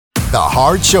The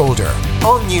Hard Shoulder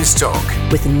on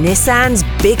Newstalk. With Nissan's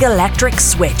big electric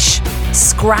switch.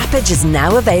 Scrappage is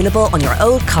now available on your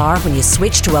old car when you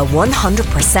switch to a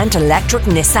 100% electric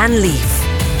Nissan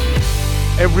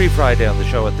Leaf. Every Friday on the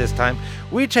show at this time,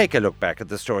 we take a look back at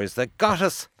the stories that got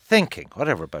us thinking,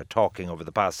 whatever about talking over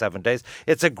the past 7 days.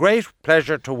 It's a great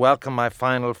pleasure to welcome my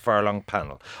Final Furlong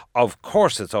panel. Of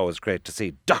course, it's always great to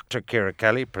see Dr. Ciara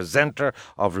Kelly, presenter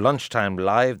of Lunchtime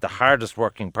Live, the hardest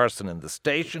working person in the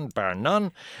station, bar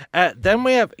none. Then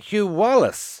we have Hugh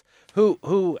Wallace,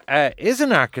 who is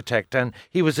an architect, and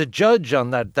he was a judge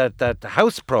on that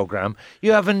house programme.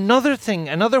 You have another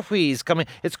wheeze coming.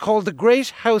 It's called The Great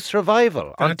House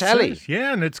Revival on telly. It.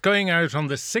 Yeah, and it's going out on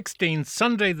the 16th,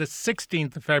 Sunday the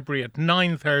 16th of February at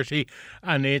 9:30,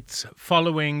 and it's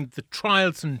following the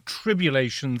trials and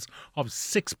tribulations of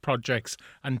 6 projects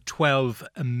and 12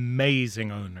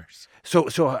 amazing owners. So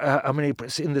how many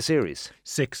in the series?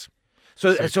 6.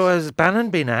 So has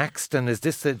Bannon been axed, and is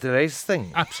this the latest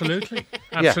thing? Absolutely.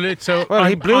 Absolutely. So well,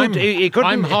 he couldn't.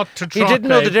 I'm hot to trot. He didn't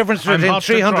know the difference between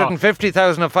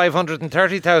 350,000 and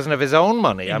 530,000 of his own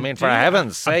money. Indeed. I mean, for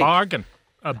heaven's sake.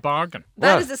 A bargain.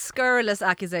 That is a scurrilous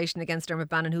accusation against Dermot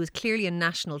Bannon, who is clearly a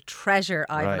national treasure,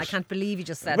 Ivan. Right. I can't believe you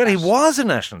just said that. that. Well, he was a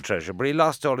national treasure, but he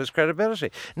lost all his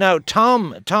credibility. Now,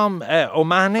 Tom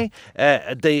O'Mahony,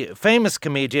 the famous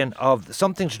comedian of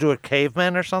something to do with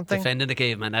cavemen or something. Defending the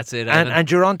caveman, that's it. And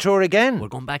you're on tour again. We're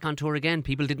going back on tour again.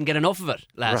 People didn't get enough of it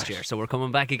last year, so we're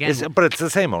coming back again. But it's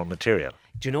the same old material.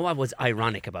 Do you know what was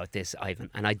ironic about this, Ivan?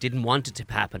 And I didn't want it to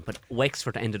happen, but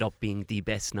Wexford ended up being the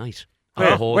best night.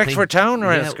 Wexford Town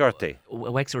or Enniscorthy?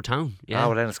 Wexford Town, yeah. Oh,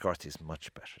 well, Enniscorthy is much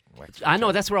better than Wexford I know,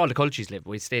 Town. that's where all the cultures live.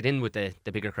 We stayed in with the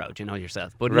bigger crowd, you know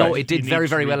yourself. But right. no, it did very,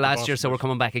 very well last year, so we're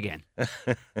coming back again.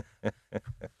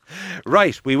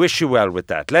 Right, we wish you well with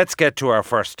that. Let's get to our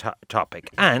first topic,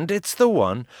 and it's the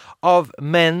one of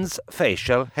men's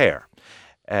facial hair.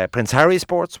 Prince Harry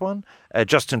sports one.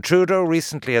 Justin Trudeau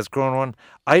recently has grown one.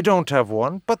 I don't have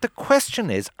one. But the question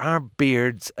is, are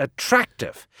beards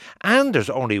attractive? And there's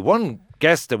only one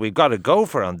guess that we've got to go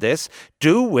for on this.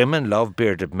 Do women love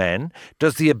bearded men?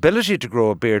 Does the ability to grow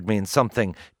a beard mean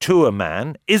something to a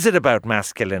man? Is it about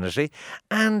masculinity?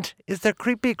 And is there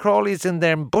creepy crawlies in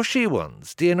them bushy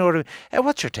ones? Do you know what I mean?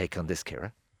 What's your take on this,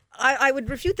 Ciara? I would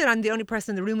refute that I'm the only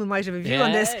person in the room who might have a view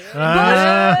on this.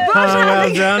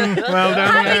 Well done.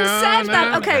 Having said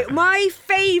that, okay, my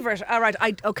favourite, all right,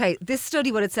 this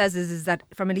study, what it says is that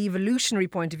from an evolutionary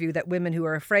point of view, that women who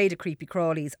are afraid of creepy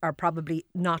crawlies are probably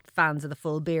not fans of the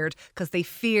full beard because they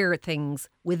fear things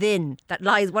within,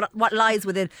 what lies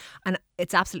within. And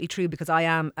it's absolutely true, because I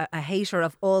am a hater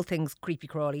of all things creepy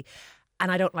crawly.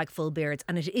 And I don't like full beards.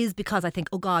 And it is because I think,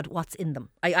 oh God, what's in them?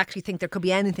 I actually think there could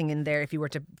be anything in there if you were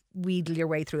to wheedle your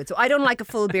way through it. So I don't like a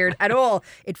full beard at all.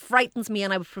 It frightens me,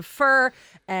 and I would prefer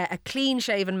a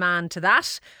clean-shaven man to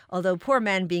that. Although poor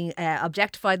men being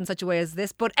objectified in such a way as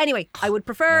this. But anyway, I would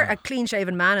prefer a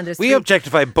clean-shaven man. And we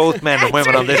objectify both men and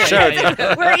women on this show.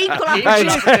 We're equal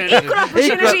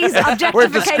opportunities objectification. We're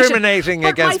discriminating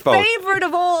against both. My favourite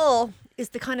of all is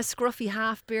the kind of scruffy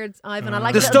half beards, Ivan. I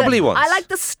like the stubbly ones. I like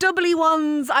the stubbly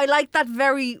ones. I like that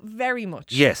very, very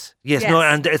much. Yes. No,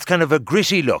 and it's kind of a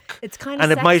gritty look. It's kind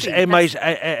of and sexy. it might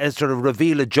sort of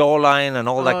reveal a jawline and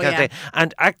all that kind of thing.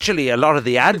 And actually, a lot of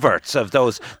the adverts of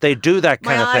those, they do that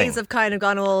kind of thing. My eyes have kind of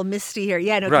gone all misty here.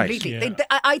 Yeah, no, right. completely.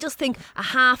 Yeah. I just think a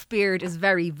half beard is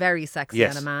very, very sexy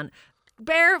on a man.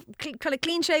 Bare, kind of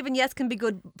clean shaven, yes, can be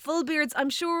good. Full beards, I'm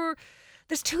sure.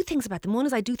 There's 2 things about them. One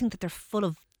is I do think that they're full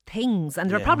of things, and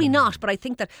they're probably not, but I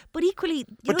think that, but equally,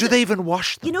 but do they even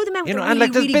wash them? You know the men with the and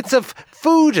like there's bits of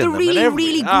food in them,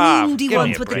 really grindy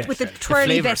ones with the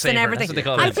twirly the bits and everything.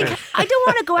 I think I don't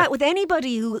want to go out with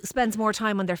anybody who spends more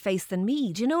time on their face than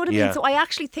me. Do you know what I mean? So I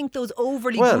actually think those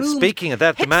overly groomed speaking of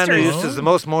that, the man who uses the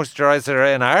most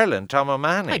moisturiser in Ireland, Tom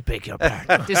O'Mahony. I beg your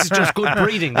pardon. This is just good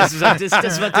breeding. This is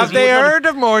what have they heard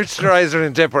of moisturiser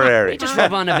in Tipperary? Just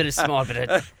rub on a small bit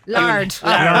of lard.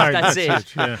 That's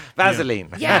it. Vaseline.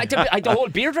 Yeah, the whole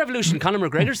beard revolution, Conor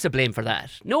McGregor's to blame for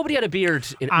that. Nobody had a beard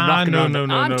in rocking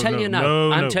around. I'm telling you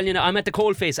now. I'm at the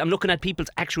cold face. I'm looking at people's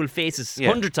actual faces,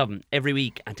 hundreds of them every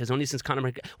week, and it's only since Conor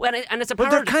McGregor. Well, and it's a paradox.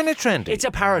 But they're kind of trendy. It's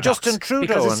a paradox. Justin Trudeau,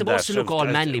 because it's supposed to look all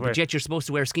manly, but yet you're supposed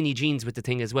to wear skinny jeans with the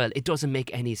thing as well. It doesn't make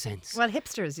any sense. Well,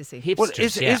 hipsters, you see.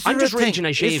 Hipsters. I'm just raging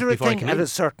I shaved before I came in. At a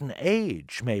certain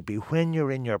age, maybe when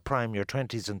you're in your prime, your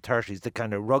 20s and 30s, the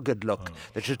kind of rugged look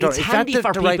that you It's handy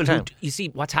for people who, you see,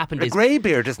 what's happened is a grey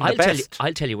beard isn't the best.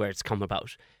 I'll tell you where it's come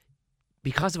about.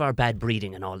 because of our bad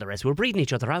breeding and all the rest, we're breeding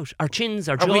each other out. Our chins,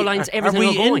 our jawlines, everything are are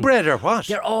we going. inbred or what?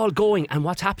 They're all going. And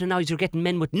what's happening now is you're getting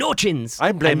men with no chins.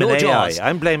 I'm blaming and no AI. jaws.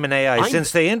 I'm blaming AI.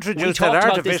 Since they introduced that talked about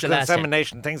this artificial the last time.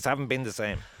 insemination, things haven't been the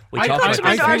same. We talked about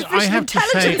I this. artificial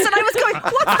intelligence, and I was going,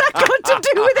 what's that got to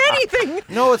do with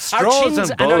anything? No, it's straws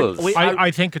and bulls. I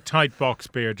think a tight box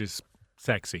beard is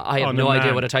sexy. I have no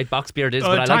idea what a tight box beard is,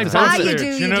 but I like the tight sound of box it.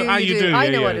 you beard. do, you do. I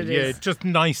know what it is. Yeah, just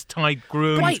nice, tight,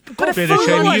 groomed, Right, but a bit full of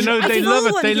shaving. one. You know, I they think love full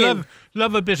it. one, They Jim.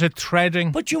 love a bit of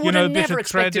threading. But you would would know, have a bit never of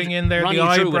threading expected in there. Ronnie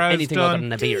The Drew with eyebrows anything done. other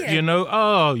than a beard. You know,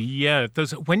 oh yeah.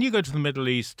 When you go to the Middle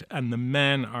East and the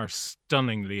men are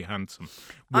stunningly handsome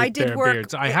with their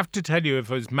beards. I have to tell you,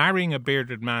 if I was marrying a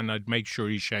bearded man, I'd make sure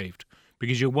he shaved,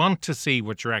 because you want to see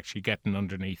what you're actually getting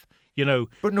underneath. You know,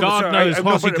 God knows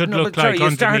what he could look like you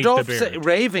underneath started the off beard.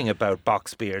 raving about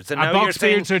box beards, and now box you're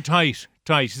saying beards are tight.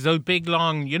 Those big,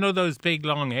 long, those big,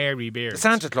 long, hairy beards.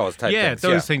 Santa Claus type things.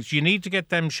 Those things. You need to get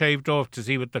them shaved off to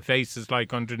see what the face is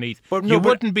like underneath. But you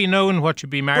wouldn't be knowing what you'd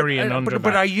be marrying under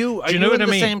But that. are you Do you know what in I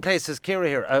the mean? same place as Ciara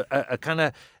here? A kind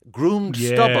of groomed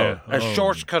stubble, a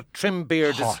short-cut trim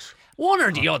beard. Hot. One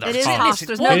or the other. It is See, hot. listen,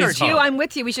 There's one no or the you. other. I'm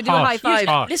with you. We should do a high five.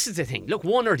 Hot. This is the thing. Look,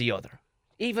 one or the other.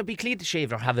 Even be clean to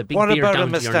shave or have a big What beard about a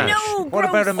down to your neck. moustache? No, What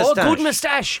about a gross. moustache? Oh, good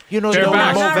moustache. You know, They're no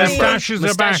back. Movember. Moustaches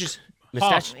are back.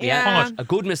 Moustache, Hot. yeah. Hot. A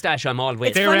good moustache, I'm all with.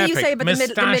 It's They're funny you epic. say about the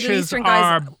Middle Moustaches Eastern guys.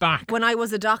 are back. When I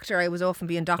was a doctor, I was often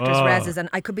being doctors' reses, and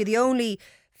I could be the only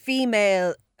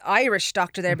female Irish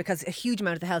doctor there because a huge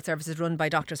amount of the health service is run by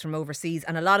doctors from overseas,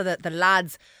 and a lot of the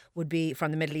lads would be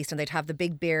from the Middle East, and they'd have the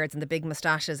big beards and the big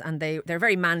moustaches, and they're a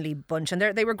very manly bunch, and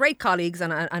they were great colleagues,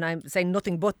 and I'm saying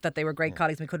nothing but that they were great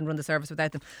colleagues, and we couldn't run the service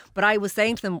without them. But I was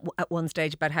saying to them at one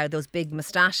stage about how those big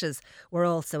moustaches were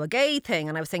also a gay thing,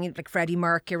 and I was saying like Freddie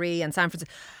Mercury and San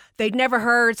Francisco. They'd never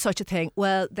heard such a thing.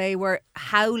 Well, they were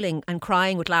howling and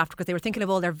crying with laughter because they were thinking of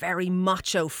all their very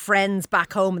macho friends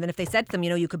back home. And then if they said to them,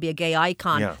 you could be a gay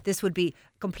icon, this would be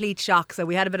complete shock. So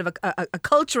we had a bit of a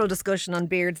cultural discussion on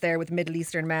beards there with Middle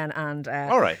Eastern men, and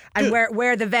all right, and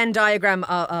where the Venn diagram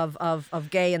of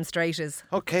gay and straight is.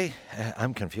 Okay,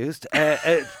 I'm confused.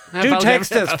 Do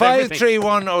text us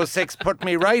 53106. Put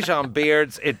me right on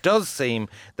beards. It does seem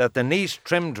that the neat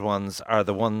trimmed ones are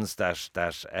the ones that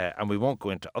and we won't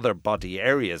go into other body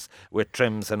areas with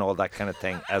trims and all that kind of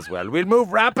thing as well. We'll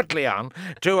move rapidly on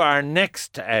to our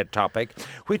next topic,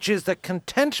 which is that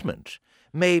contentment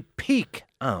may peak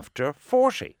after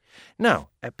 40. Now,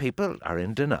 people are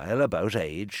in denial about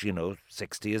age,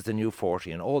 60 is the new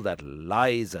 40 and all that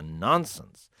lies and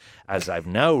nonsense. As I've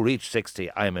now reached 60,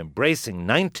 I'm embracing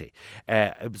 90.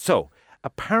 So,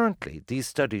 apparently, these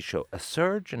studies show a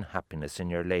surge in happiness in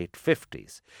your late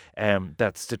 50s.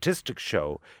 That statistics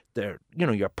show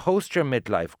you're post your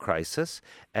midlife crisis,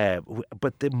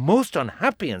 but the most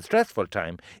unhappy and stressful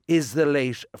time is the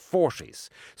late 40s.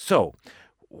 So,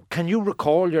 can you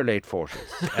recall your late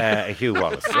 40s, Hugh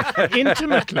Wallace?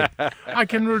 Intimately. I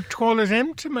can recall it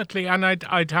intimately, and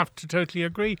I'd have to totally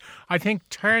agree. I think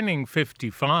turning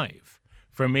 55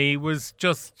 for me was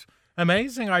just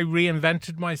amazing. I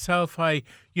reinvented myself. I,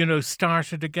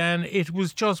 started again. It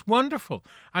was just wonderful.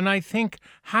 And I think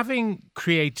having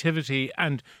creativity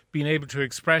and being able to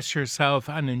express yourself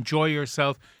and enjoy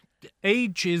yourself,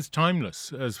 age is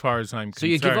timeless as far as I'm concerned. So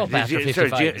you give up after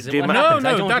 55? No,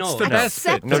 that's the best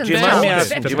bit. No, do you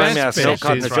mind me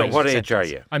asking, what age are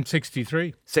you? I'm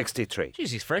 63. 63. Jeez,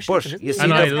 he's fresh. But you see,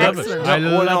 and I love it. I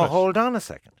love it. Hold on a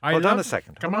second. Hold on a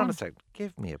second. Come on on a second.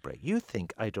 Give me a break. You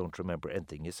think I don't remember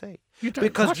anything you say. You don't,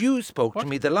 because you spoke to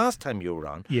me the last time you were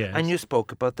on, yes. and you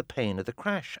spoke about the pain of the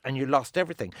crash, and you lost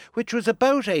everything, which was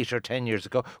about 8 or 10 years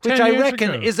ago, which I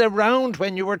reckon is around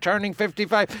when you were turning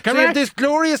 55. Correct. So you have this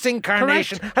glorious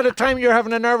incarnation at a time you're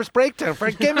having a nervous breakdown.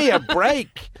 Give me a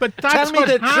break. But that's Tell me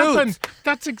the happened. truth.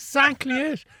 That's exactly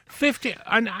it. 50,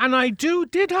 and I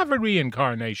did have a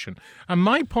reincarnation. And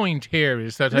my point here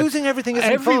is that losing everything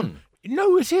isn't fun.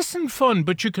 No, it isn't fun,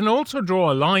 but you can also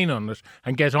draw a line on it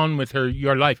and get on with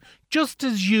your life, just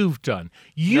as you've done.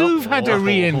 You've had a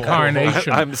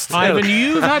reincarnation. Ivan,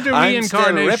 you've had a reincarnation.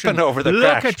 I'm still ripping over the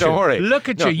crash, don't worry. Look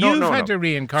at you. You've had a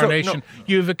reincarnation.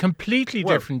 You have a completely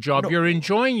different job. You're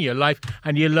enjoying your life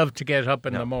and you love to get up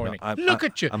in the morning. Look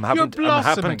at you. You're blossoming. I'm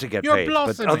happy to get paid.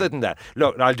 But other than that,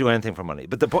 look, I'll do anything for money.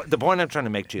 But the point I'm trying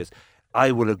to make to you is,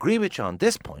 I will agree with you on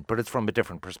this point, but it's from a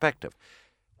different perspective.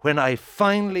 When I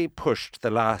finally pushed the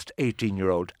last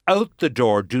 18-year-old out the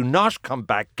door, do not come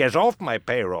back, get off my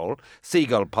payroll,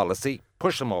 seagull policy,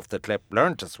 push them off the cliff,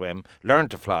 learn to swim, learn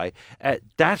to fly.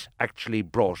 That actually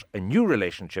brought a new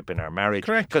relationship in our marriage.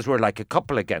 Correct. Because we're like a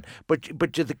couple again. But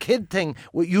the kid thing,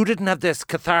 you didn't have this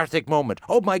cathartic moment.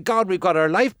 Oh my God, we've got our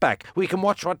life back. We can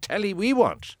watch what telly we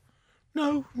want.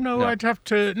 No, I'd have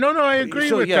to. No, I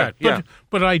agree with that.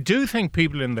 But I do think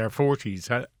people in their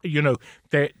 40s,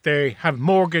 they have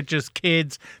mortgages,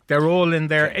 kids, they're all in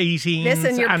their 18s.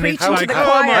 Listen, you're and preaching it's to like, the oh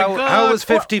choir. my God. How was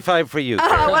 55 for you?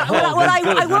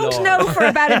 I won't know for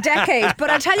about a decade. But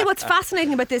I'll tell you what's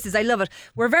fascinating about this is I love it.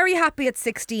 We're very happy at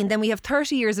 16. Then we have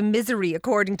 30 years of misery,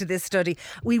 according to this study.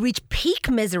 We reach peak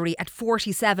misery at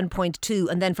 47.2.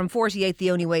 And then from 48,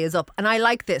 the only way is up. And I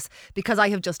like this because I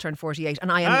have just turned 48.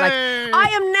 And I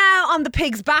am now on the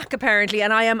pig's back, apparently.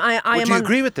 And Would you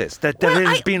agree with this? That it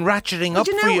has been ratcheting up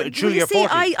for you through your 40s?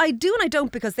 I do and I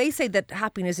don't, because they say that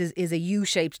happiness is a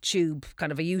U-shaped tube,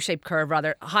 kind of a U-shaped curve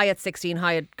rather, high at 16,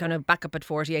 high at kind of back up at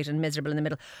 48 and miserable in the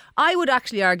middle. I would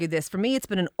actually argue this. For me, it's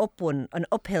been an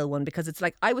uphill one, because it's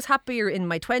like I was happier in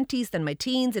my 20s than my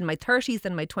teens, in my 30s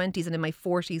than my 20s, and in my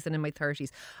 40s than in my 30s.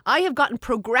 I have gotten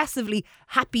progressively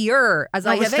happier as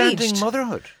I have aged. Notwithstanding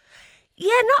motherhood. Yeah,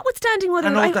 notwithstanding whether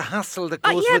and all the hassle that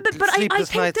goes with but I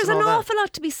sleepless think nights there's and an all awful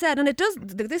lot to be said, and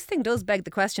this thing does beg the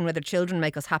question whether children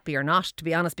make us happy or not, to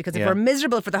be honest, because if we're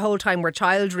miserable for the whole time we're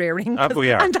child rearing,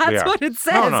 we are, and that's what it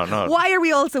says. No. Why are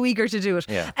we all so eager to do it?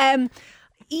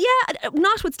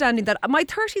 Notwithstanding that, my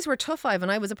 30s were tough, Ivan.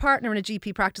 I was a partner in a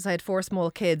GP practice. I had 4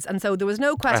 small kids, and so there was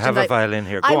no question. I have a violin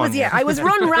here. Go on. I was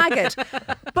run ragged.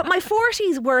 But my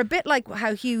 40s were a bit like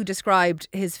how Hugh described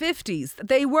his 50s.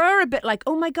 They were a bit like,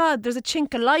 oh my God, there's a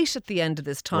chink of light at the end of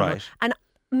this tunnel. Right. And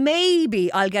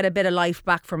maybe I'll get a bit of life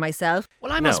back for myself.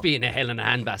 Well, I must be in a hell in a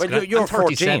handbasket. Well, you're I'm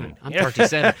 37. 14. I'm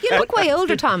 37. You look way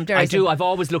older, Tom. I do. I've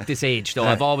always looked this age, though.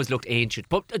 I've always looked ancient.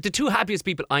 But the two happiest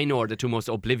people I know are the two most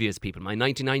oblivious people. My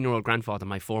 99-year-old grandfather and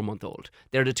my 4-month-old.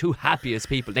 They're the two happiest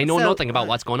people. They know nothing about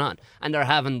what's going on, and they're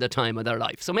having the time of their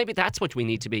life. So maybe that's what we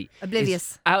need to be.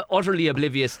 Oblivious. Utterly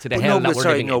oblivious to the hell that we're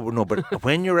living in. No, but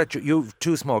when you're at you've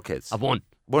 2 small kids. I've one.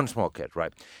 One small kid,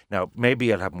 right. Now, maybe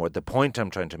you'll have more. The point I'm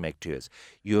trying to make to you is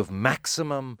you have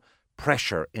maximum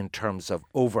pressure in terms of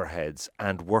overheads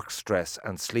and work stress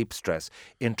and sleep stress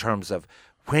in terms of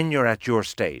when you're at your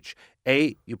stage.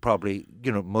 You probably,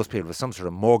 most people have some sort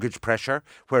of mortgage pressure,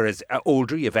 whereas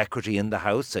older, you have equity in the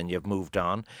house and you've moved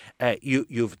on.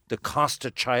 You've the cost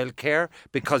of childcare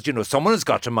because, someone has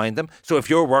got to mind them. So if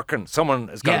you're working, someone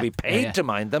has got to be paid to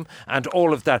mind them and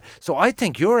all of that. So I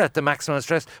think you're at the maximum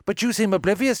stress, but you seem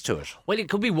oblivious to it. Well, it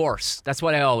could be worse. That's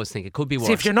what I always think. It could be worse.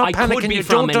 See, if you're not panicking, you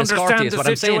don't understand the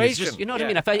situation. You know what I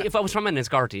mean? If I was from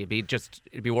Enniscorthy,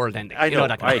 it'd be world ending. I know.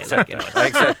 I accept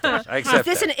that. Is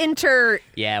this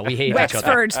an we hate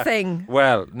Wexford thing?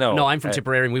 Well, no. No, I'm from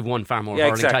Tipperary and we've won far more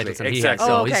hurling titles than he has.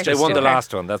 So they won the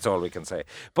last one, that's all we can say.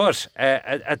 But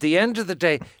at the end of the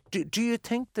day, do you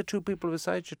think the two people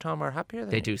beside you, Tom, are happier than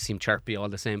They you? do seem chirpy all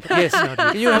the same. Yes,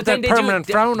 you have that permanent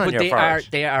frown on your forehead.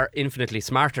 They are infinitely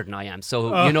smarter than I am,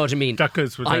 so you know what I mean. That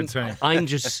goes without saying.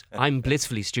 I'm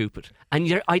blissfully stupid.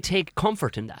 And I take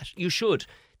comfort in that. You should.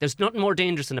 There's nothing more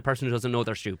dangerous than a person who doesn't know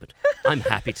they're stupid. I'm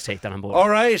happy to take that on board. All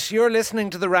right, you're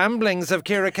listening to the ramblings of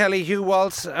Ciara Kelly, Hugh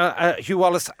Wallace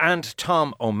and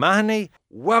Tom O'Mahony.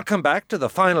 Welcome back to the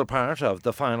final part of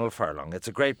the Final Furlong. It's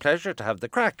a great pleasure to have the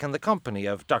crack and the company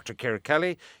of Dr. Ciara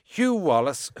Kelly, Hugh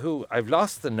Wallace, who I've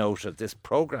lost the note of this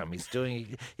programme he's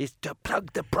doing. He's to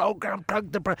plug the programme.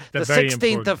 The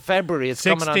 16th of February. It's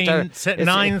coming on.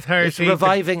 9:30. It's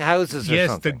Reviving Houses or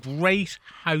something. Yes, the Great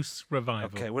House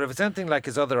Revival. Okay, well, if it's anything like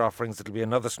his other offerings, it'll be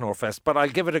another Snorefest, but I'll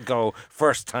give it a go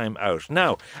first time out.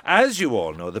 Now, as you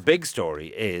all know, the big story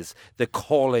is the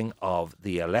calling of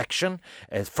the election.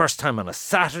 First time on a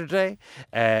Saturday.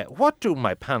 What do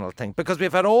my panel think? Because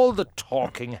we've had all the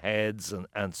talking heads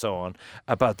and so on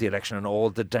about the election and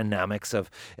all the dynamics of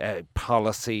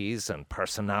policies and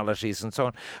personalities and so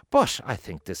on. But I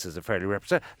think this is a fairly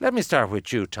representative. Let me start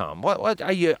with you, Tom. What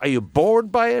are you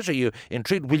bored by it? Are you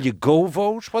intrigued? Will you go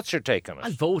vote? What's your take on it?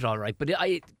 I'll vote, all right, but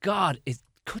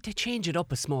could they change it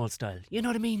up a small style? You know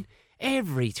what I mean?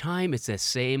 Every time it's the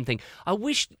same thing. I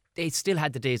wish they still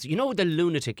had the days. You know, the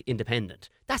lunatic independent.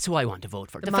 That's who I want to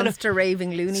vote for. The monster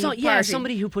raving loony party. Yeah,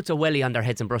 somebody who puts a wellie on their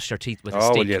heads and brushes their teeth with a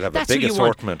stick. Oh, well, you'll have a big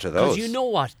assortment of those. Because you know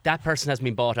what? That person has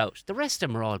been bought out. The rest of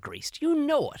them are all greased. You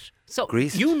know it. So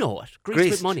Greased? You know it. Greased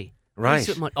with money. Right.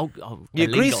 With money. You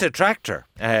grease a tractor.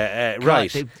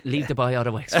 Right. They leave the boy out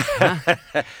of Wexford.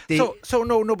 But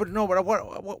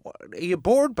what, are you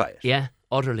bored by it? Yeah,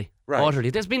 utterly. Right. Utterly.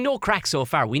 There's been no crack so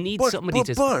far. We need somebody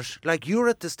to... But, like, you're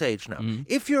at the stage now.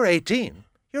 If you're 18,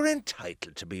 You're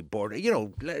entitled to be bored.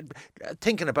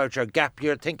 Thinking about your gap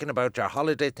year, thinking about your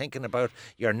holiday, thinking about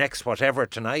your next whatever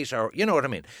tonight, or you know what I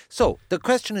mean. So the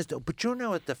question is, but you're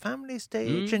now at the family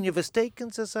stage, and you've a stake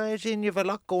in society, and you've a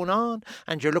lot going on,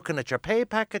 and you're looking at your pay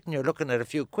packet, and you're looking at a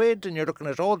few quid, and you're looking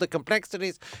at all the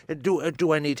complexities.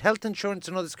 Do I need health insurance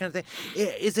and all this kind of thing?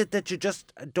 Is it that you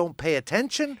just don't pay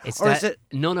attention, is it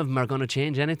none of them are going to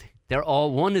change anything? They're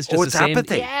all, one is just it's the same.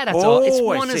 Apathy. Yeah, that's all. It's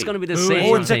one is going to be the same.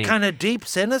 Oh, it's a kind of deep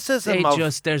cynicism.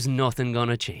 There's nothing going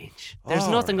to change. There's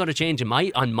nothing going to change on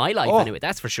my life anyway.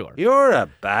 That's for sure. You're a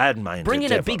bad mind. Bring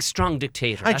in a big, strong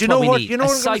dictator. And that's you know what we what? need. A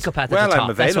psychopath at the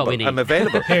top. That's what we need. I'm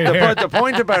available. The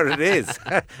point about it is,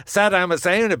 Saddam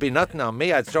Hussein would be nothing on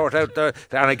me. I'd sort out and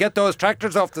I get those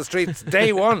tractors off the streets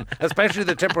day one, especially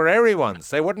the Tipperary ones.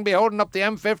 They wouldn't be holding up the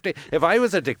M50 if I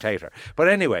was a dictator. But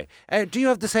anyway, do you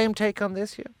have the same take on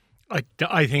this, Hugh?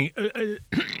 I think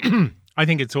I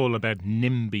think it's all about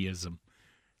NIMBYism.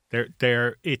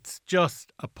 It's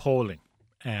just appalling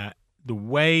the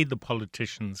way the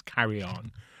politicians carry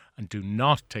on and do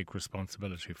not take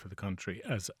responsibility for the country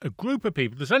as a group of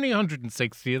people. There's only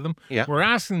 160 of them. Yeah. We're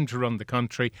asking them to run the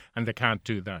country, and they can't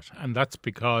do that. And that's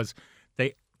because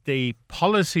the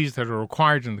policies that are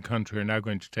required in the country are now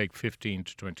going to take 15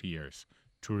 to 20 years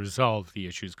to resolve the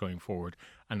issues going forward.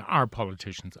 And our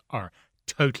politicians are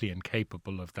totally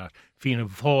incapable of that. Fianna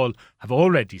Fáil have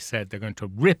already said they're going to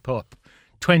rip up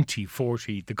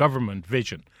 2040, the government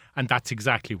vision, and that's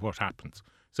exactly what happens.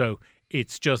 So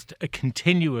it's just a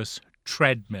continuous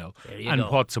treadmill. And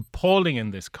what's appalling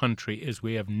in this country is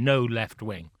we have no left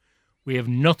wing. We have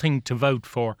nothing to vote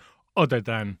for other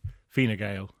than Fine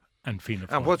Gael and Fianna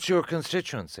Fáil. And what's your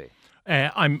constituency?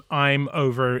 I'm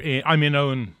in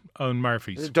Owen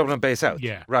Murphy's. Dublin Bay South?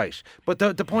 Yeah. Right. But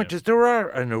the point is there are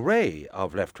an array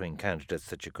of left-wing candidates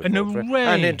that you could vote for.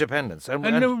 And independents.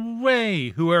 An array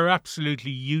who are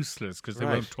absolutely useless because they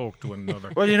won't talk to one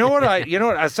another. Well, you know what?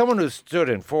 As someone who stood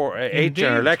in 8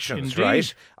 general elections,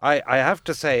 right, I have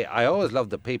to say I always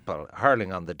love the people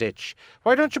hurling on the ditch.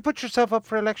 Why don't you put yourself up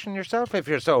for election yourself if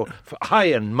you're so high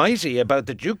and mighty about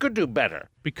that you could do better?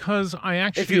 Because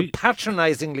if you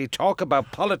patronisingly talk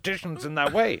about politicians in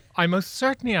that way. I most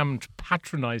certainly am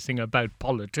patronising about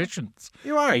politicians.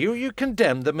 You are. You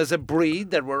condemn them as a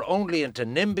breed that were only into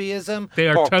NIMBYism, they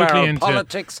are totally into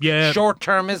politics,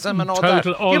 short-termism and all that.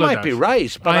 All you might be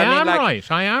right. But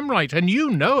I am right. And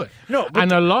you know it. No,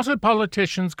 and a lot of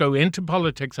politicians go into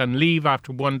politics and leave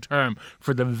after one term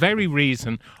for the very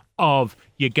reason of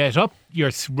you get up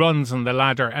your runs on the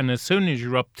ladder and as soon as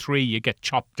you're up 3, you get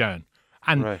chopped down.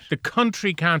 And the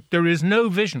country can't. There is no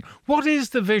vision. What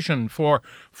is the vision for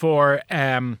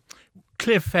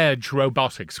cliff edge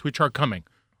robotics, which are coming?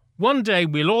 One day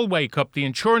we'll all wake up. The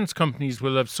insurance companies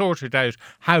will have sorted out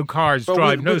how cars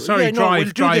drive. We'll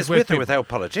do this with or without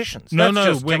politicians. No,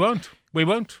 we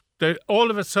won't. All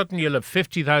of a sudden you'll have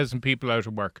 50,000 people out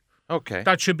of work. Okay.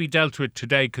 That should be dealt with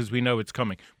today because we know it's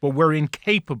coming. But we're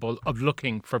incapable of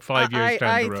looking for 5 years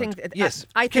down the road.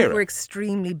 I think we're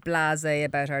extremely blasé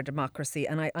about our democracy.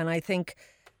 And I think,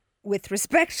 with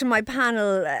respect to my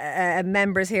panel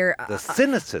members here... The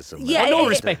cynicism. Yeah, no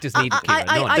respect is needed, Ciara.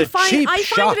 I find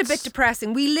it a bit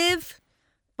depressing. We live...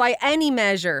 by any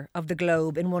measure of the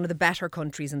globe, in one of the better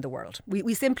countries in the world.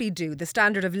 We simply do. The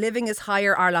standard of living is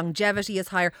higher, our longevity is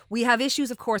higher. We have issues,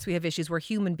 of course we have issues. We're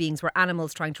human beings, we're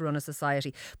animals trying to run a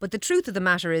society. But the truth of the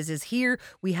matter is here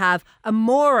we have a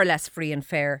more or less free and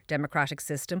fair democratic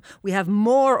system. We have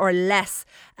more or less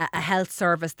a health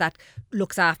service that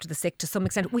looks after the sick to some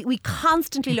extent. We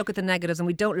constantly look at the negatives and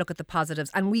we don't look at the positives.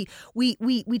 And we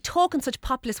talk in such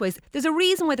populist ways. There's a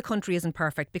reason why the country isn't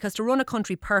perfect, because to run a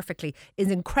country perfectly is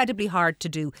incredibly hard to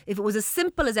do. If it was as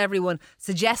simple as everyone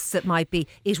suggests it might be,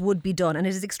 it would be done. And it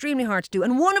is extremely hard to do.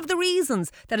 And one of the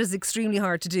reasons that is extremely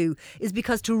hard to do is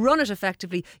because to run it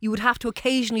effectively, you would have to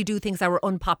occasionally do things that were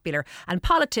unpopular. And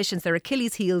politicians, their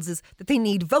Achilles heels is that they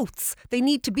need votes. They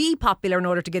need to be popular in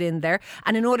order to get in there.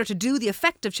 And in order to do the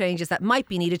effective changes that might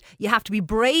be needed, you have to be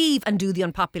brave and do the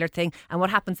unpopular thing. And what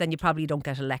happens then? You probably don't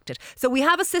get elected. So we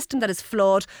have a system that is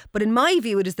flawed, but in my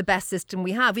view, it is the best system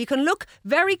we have. You can look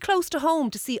very close to home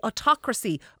to see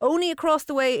autocracy only across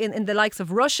the way in the likes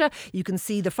of Russia. You can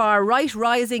see the far right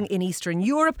rising in Eastern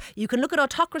Europe. You can look at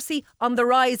autocracy on the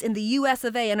rise in the US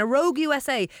of A. And a rogue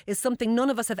USA is something none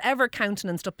of us have ever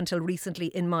countenanced up until recently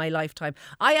in my lifetime.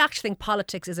 I actually think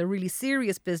politics is a really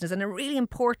serious business and a really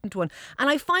important one. And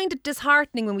I find it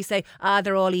disheartening when we say,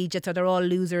 they're all idiots or they're all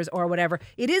losers or whatever.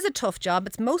 It is a tough job.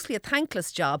 It's mostly a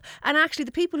thankless job. And actually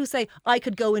the people who say, I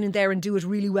could go in there and do it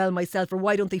really well myself, or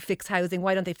why don't they fix housing?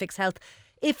 Why don't they fix health?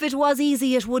 if it was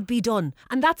easy, it would be done.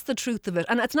 And that's the truth of it.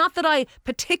 And it's not that I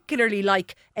particularly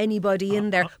like anybody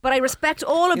in there, but I respect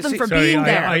all of them for being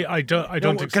there. I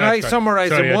don't accept Can I that.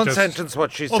 summarise in one sentence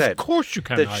what she said? Of course you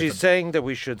can. That she's saying that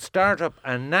we should start up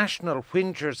a national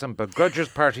whingers and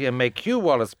begrudgers party and make Hugh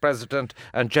Wallace president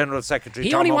and General Secretary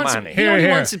Tom O'Mahony. He only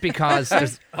wants it because,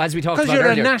 as we talked about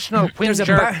earlier... Because you're a national whinger,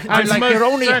 and like you're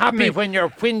only happy when you're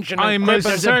whinging and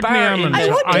quibbing.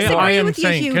 I would disagree with you,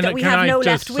 Hugh, that we have no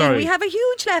left wing. We have a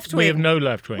huge left wing. We have no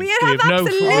left wing. We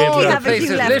absolutely have a huge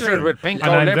left wing. With pink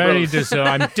and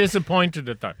I'm I'm disappointed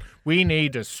at that. We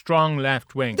need a strong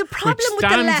left wing. The problem which with the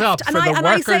stands left, up for the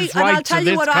workers' and I'll rights tell of you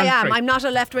this what I am. country. I'm not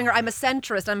a left winger. I'm a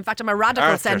centrist. In fact, I'm a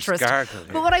radical centrist.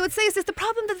 But what I would say is this: the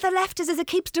problem with the left is it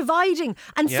keeps dividing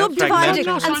and subdividing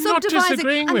and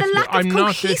subdividing, and the lack of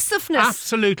cohesiveness.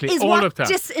 Absolutely, is all what of that.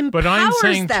 disempowers But I'm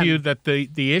saying them. to you that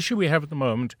the issue we have at the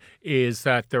moment is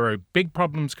that there are big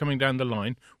problems coming down the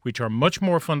line, which are much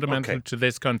more fundamental to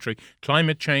this country.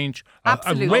 Climate change, a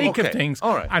wake of things,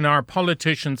 and our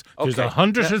politicians. There's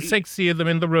 160 of them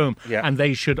in the room, and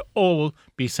they should all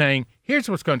be saying, here's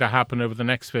what's going to happen over the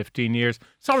next 15 years.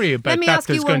 Sorry about that. Let me ask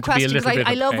you one question, because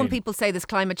I love when people say this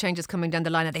climate change is coming down the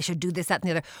line and they should do this, that and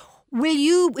the other. Will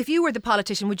you, if you were the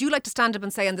politician, would you like to stand up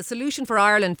and say, and the solution for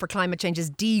Ireland for climate change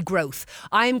is degrowth?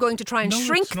 I am going to try and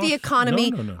shrink the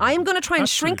economy. No. I am going to try and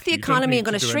shrink the economy. I'm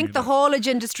going to shrink the haulage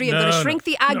industry. I'm going to shrink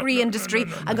the agri-industry.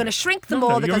 I'm going to shrink them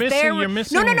all because they're...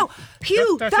 No.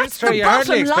 Hugh, that's the you bottom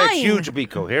hardly expect line. Hugh to be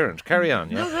coherent. Carry on,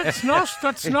 yeah? No,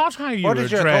 that's not how you What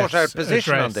is your thought-out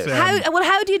position on this?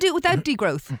 How do you do it without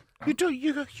degrowth?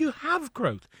 You have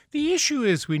growth. The issue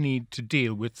is we need to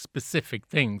deal with specific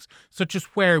things, such as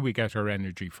where we get our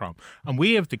energy from. And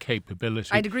we have the capability.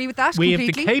 I'd agree with that We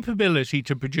completely. have the capability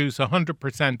to produce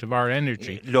 100% of our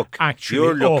energy. Look, actually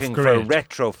you're looking for a off-grid.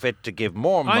 retrofit to give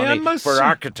more money for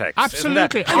architects.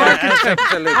 Absolutely.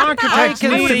 Architects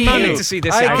need money to see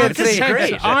this.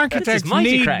 Architects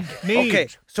need. Okay,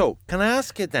 so can I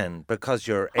ask you then, because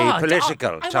you're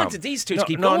apolitical, I Tom. wanted these two to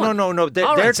keep going. No.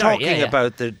 They're talking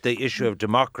about the issue of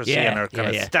democracy and our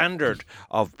kind of standard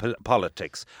of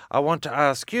politics. I want to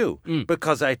ask you,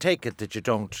 because I take it that you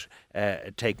don't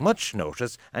take much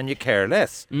notice and you care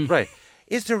less. Right.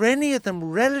 Is there any of them,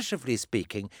 relatively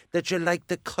speaking, that you like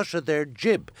the cut of their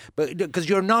jib? Because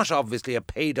you're not obviously a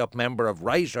paid-up member of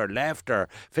right or left or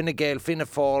Fine Gael, Fianna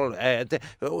Fáil.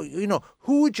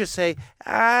 Who would you say,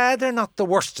 they're not the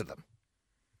worst of them?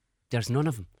 There's none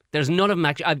of them. There's none of them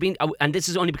actually. And this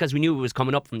is only because we knew it was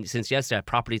coming up since yesterday. I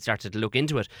properly started to look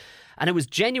into it. And it was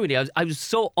genuinely, I was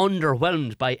so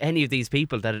underwhelmed by any of these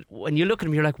people that when you look at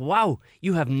them, you're like, wow,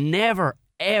 you have never,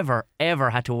 ever, ever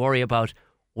had to worry about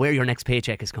where your next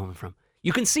paycheck is coming from.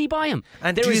 You can see by them.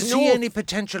 And do you see any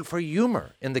potential for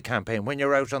humour in the campaign when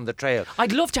you're out on the trail?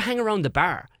 I'd love to hang around the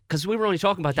bar, because we were only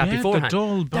talking about that beforehand. The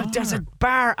Dole bar. There's a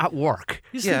bar at work.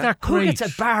 Isn't that great? Who gets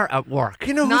a bar at work?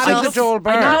 You know who's in the Dole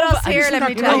bar? Not us here, let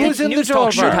me tell you. Who's in the News Dole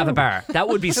Talk should bar? have a bar. That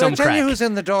would be some I'll tell crack. you who's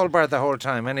in the Dole bar the whole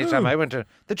time. Anytime I went to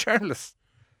the journalists.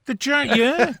 The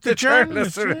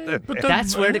journalists. But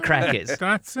that's where the crack is.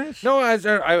 That's it. No,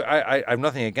 I've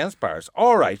nothing against bars.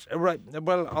 All right.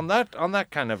 Well, on that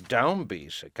kind of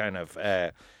downbeat, kind of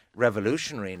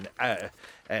revolutionary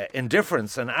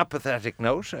indifference and apathetic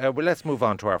note, let's move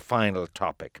on to our final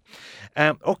topic.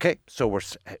 Okay, so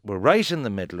we're right in the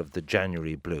middle of the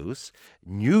January blues.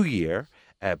 New year.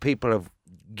 People have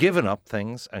given up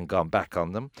things and gone back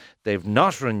on them. They've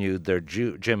not renewed their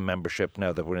gym membership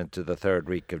now that we're into the third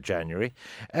week of January.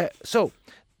 So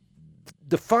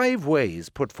the 5 ways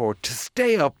put forward to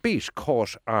stay upbeat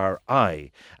caught our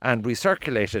eye, and we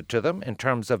circulated to them in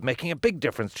terms of making a big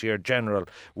difference to your general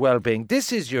well-being.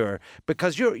 This is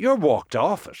because you're walked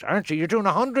off it, aren't you? You're doing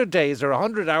 100 days or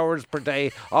 100 hours per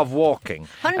day of walking.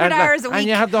 100 hours a week. And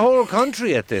you have the whole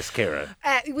country at this, Ciara.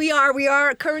 We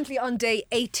are currently on day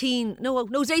 18. No,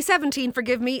 day 17,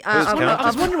 forgive me. I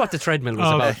was wondering what the treadmill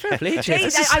was about.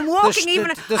 I'm walking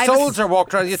the souls are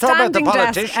walked around. You talk about the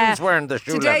politicians wearing the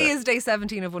shoe Today leather. is day 17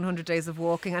 of 100 days of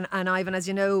walking, and Ivan, as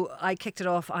you know, I kicked it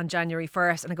off on January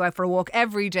 1st, and I go out for a walk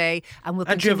every day, and we'll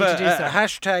continue to do so. And you have a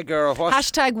hashtag or a what?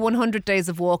 Hashtag 100 days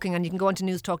of walking, and you can go onto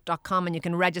newstalk.com and you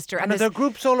can register. And there are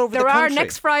groups all over the country. There are.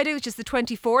 Next Friday, which is the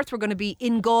 24th, we're going to be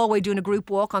in Galway doing a group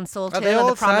walk on Salt Hill. Are they on all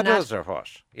the promenade. saddos or what?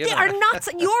 They are not.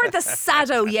 You're the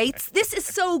sado, Yates. This is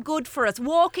so good for us.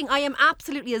 Walking, I am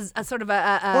absolutely a sort of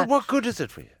Well, what good is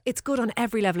it for you? It's good on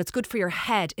every level. It's good for your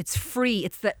head. It's free.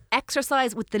 It's the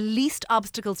exercise with the least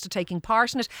obstacles to taking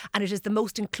part in it, and it is the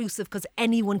most inclusive because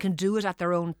anyone can do it at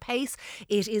their own pace.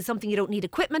 It is something you don't need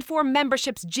equipment for,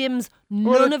 memberships, gyms,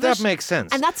 none of it. That makes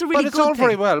sense. And that's a really good thing. But it's all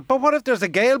very well. But what if there's a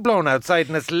gale blowing outside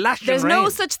and it's lashing There's rain? no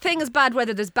such thing as bad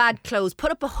weather. There's bad clothes.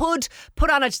 Put up a hood, put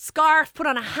on a scarf, put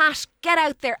on a hat, get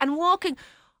out there. And walking,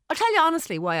 I'll tell you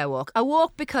honestly why I walk. I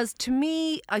walk because to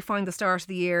me, I find the start of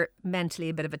the year mentally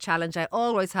a bit of a challenge. I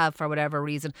always have for whatever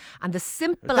reason. And the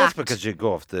simple That's act... because you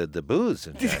go off the booze.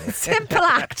 simple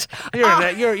act.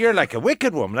 You're like a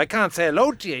wicked woman. I can't say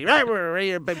hello to you.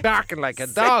 You're barking like a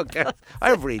dog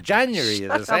every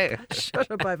January, as I say. Shut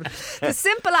up, Ivan. The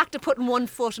simple act of putting one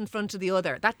foot in front of the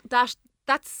other.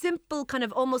 That simple kind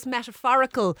of almost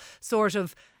metaphorical sort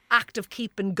of act of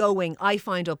keeping going, I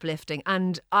find uplifting.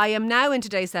 And I am now into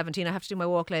day 17. I have to do my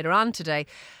walk later on today.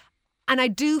 And I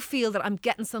do feel that I'm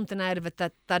getting something out of it,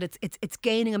 that it's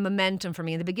gaining a momentum for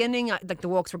me. In the beginning, like the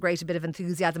walks were great, a bit of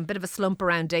enthusiasm, a bit of a slump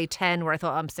around day 10 where I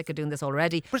thought, I'm sick of doing this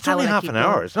already. But it's only half an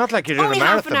hour. It's not like you're doing only a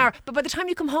marathon. Half an hour. But by the time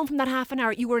you come home from that half an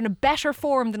hour, you were in a better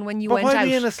form than when you went out. But why are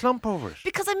you in a slump over it?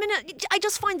 Because I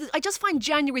just find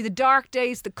January, the dark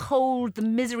days, the cold, the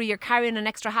misery, you're carrying an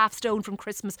extra half stone from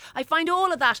Christmas. I find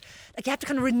all of that, like you have to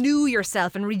kind of renew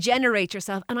yourself and regenerate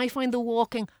yourself. And I find the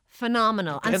walking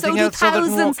phenomenal. And anything so do else other than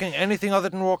thousands. walking? Anything other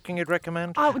than walking you'd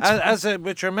recommend?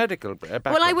 With your medical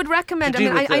background? Well, I would recommend.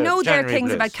 I know there are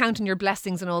things about counting your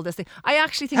blessings and all this thing. I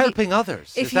actually think helping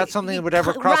others, is that something that would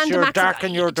ever cross your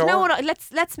darken your door? You know what?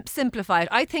 Let's simplify it.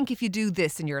 I think if you do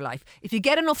this in your life, if you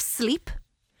get enough sleep,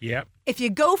 if you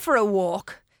go for a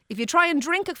walk, if you try and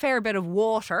drink a fair bit of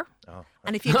water,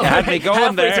 and if you had me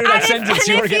going there, through that sentence,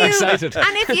 you were getting excited.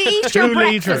 And if you eat your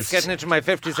breakfast, getting into my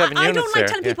 57 units. I don't like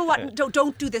telling people what.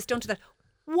 Don't do this. Don't do that.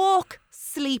 Walk,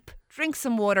 sleep, drink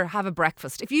some water, have a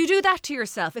breakfast. If you do that to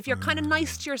yourself, if you're kind of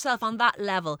nice to yourself on that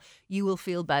level, you will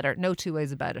feel better. No two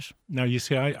ways about it. Now, you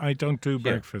see, I don't do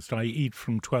breakfast. I eat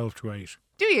from 12 to 8.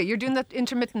 Do you? You're doing that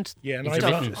intermittent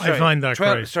stuff? I find that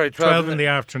great. 12 in the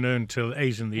afternoon till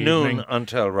 8 in the evening. Noon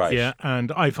until right. Yeah,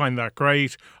 and I find that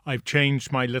great. I've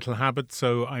changed my little habits,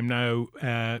 so I'm now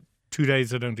 2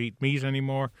 days I don't eat meat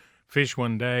anymore. Fish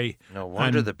one day. No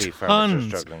wonder the beef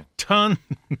farmers are struggling.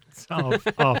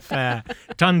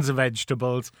 Tons of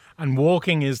vegetables, and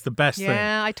walking is the best thing.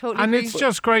 Yeah, I totally agree. And it's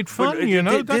just great fun,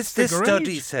 This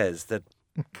study says that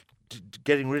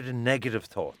getting rid of negative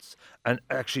thoughts and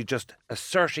actually just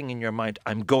asserting in your mind,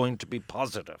 I'm going to be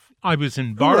positive. I was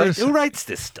in Who writes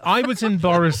this stuff? I was in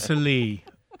Borrisoleigh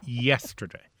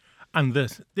yesterday. And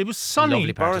it was sunny.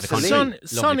 Lovely part of the country.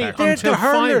 Sunny They're until the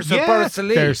hurlers 5. of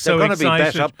Borrisoleigh. They're so going to be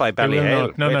excited. bet up by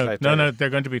Ballyhale. No. They're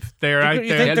going to be. They're out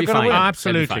there. They're going to win?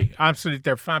 Absolutely.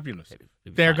 They're fabulous.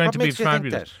 They're going to be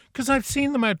fabulous. Because I've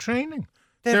seen them out training.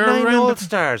 They're 9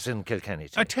 All-Stars in Kilkenny.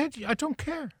 I tell you, I don't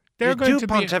care. You do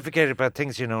pontificate about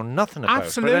things you know nothing about.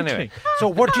 Absolutely. But anyway, so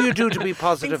what do you do to be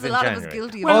positive in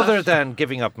January? Other than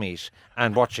giving up meat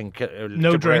and watching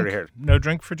no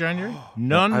drink for January?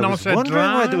 None, not a glass. I was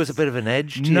wondering why there was a bit of an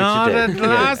edge to you today. Not a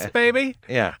glass, baby.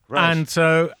 Yeah, right.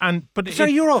 So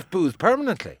you're off booze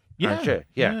permanently. Yeah,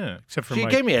 yeah. Except for you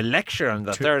gave me a lecture on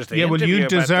the Thursday. Yeah, well, you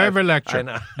deserve a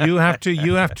lecture. You have to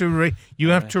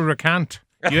recant.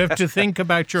 You have to think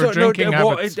about your drinking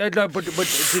habits.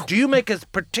 But do you make a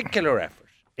particular effort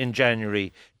in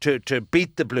January to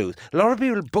beat the blues? A lot of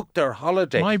people book their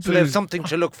holiday so they have something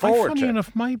to look forward funny to.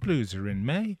 enough, my blues are in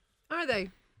May. Are they?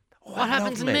 What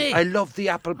happens in May? I love the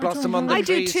apple blossom on the trees.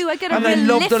 I do too. I get a and real I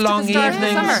love lift the at long the start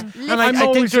evenings. of the summer. And I'm I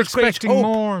always think there's expecting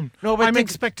more. No, I'm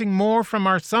expecting more from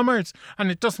our summers,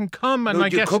 and it doesn't come.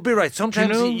 And you could be right.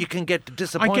 Sometimes you can get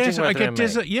disappointing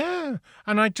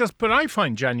weather. But I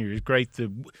find January is great.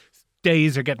 The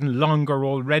days are getting longer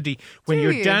already. When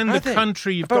you're down the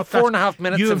country, you've got 4.5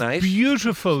 minutes a night.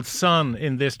 Beautiful sun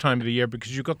in this time of the year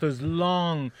because you've got those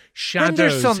long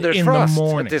shadows there's in frost the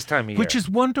morning at this time of year, which is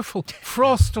wonderful.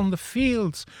 Frost on the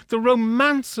fields, the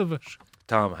romance of it.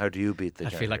 Tom, how do you beat the? I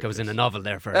feel like I was in a novel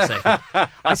there for a second.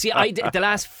 The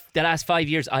last 5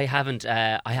 years I haven't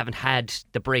had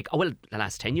the break. Oh well, the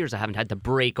last 10 years I haven't had the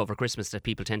break over Christmas that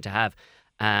people tend to have.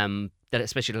 That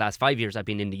especially the last 5 years I've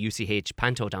been in the UCH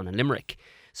Panto down in Limerick,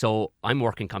 so I'm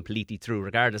working completely through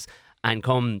regardless. And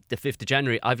come the 5th of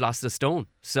January, I've lost a stone,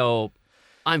 so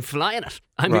I'm flying it.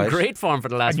 I'm in great form for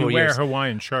the last 4 years. And you wear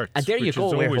Hawaiian shirts. And there you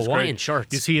go, wear Hawaiian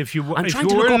shirts. You see, if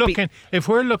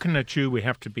we're looking at you, we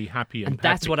have to be happy and peppy.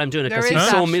 That's what I'm doing, because he's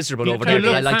so miserable over there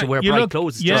that I like to wear bright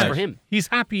clothes just for him. He's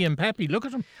happy and peppy. Look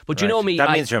at him. But you know me.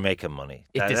 That means you're making money.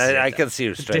 I can see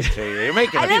you straight through. You're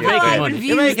making a few money.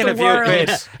 You're making a few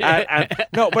bits.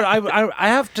 No, but I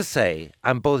have to say,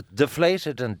 I'm both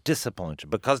deflated and disappointed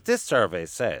because this survey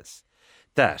says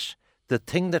that the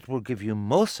thing that will give you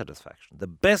most satisfaction, the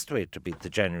best way to beat the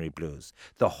January blues,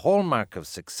 the hallmark of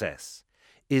success,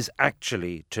 is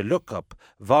actually to look up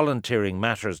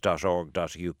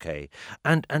volunteeringmatters.org.uk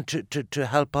and to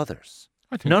help others.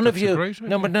 I think none that's of you, a great idea.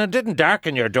 no, but it didn't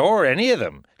darken your door, any of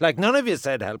them. Like, none of you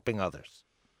said helping others.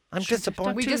 I'm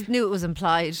disappointed. We just knew it was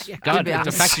implied. Yeah, God,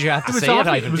 the fact that you have to say it,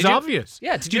 Ivan. It was obvious.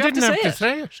 Yeah, did you you didn't have to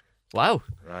say it. Wow.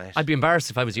 Right. I'd be embarrassed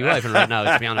if I was you, Ivan, right now,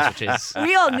 to be honest with you.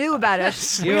 We all knew about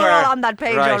it. You we were all on that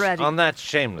page right, already. On that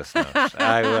shameless note,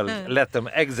 I will let them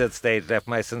exit stage left.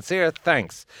 My sincere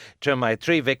thanks to my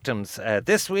 3 victims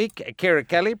this week. Ciara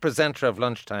Kelly, presenter of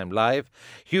Lunchtime Live.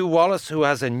 Hugh Wallace, who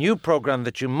has a new programme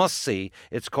that you must see.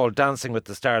 It's called Dancing with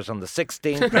the Stars on the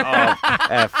 16th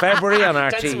of February on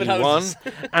RTE1.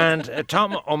 And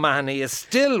Tom O'Mahony is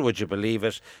still, would you believe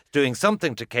it, doing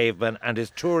something to cavemen, and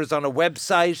his tour is on a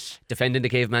website.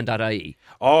 Defendingthecaveman.ie.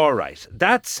 All right.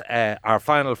 That's our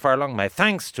final furlong. My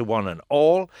thanks to one and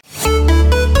all.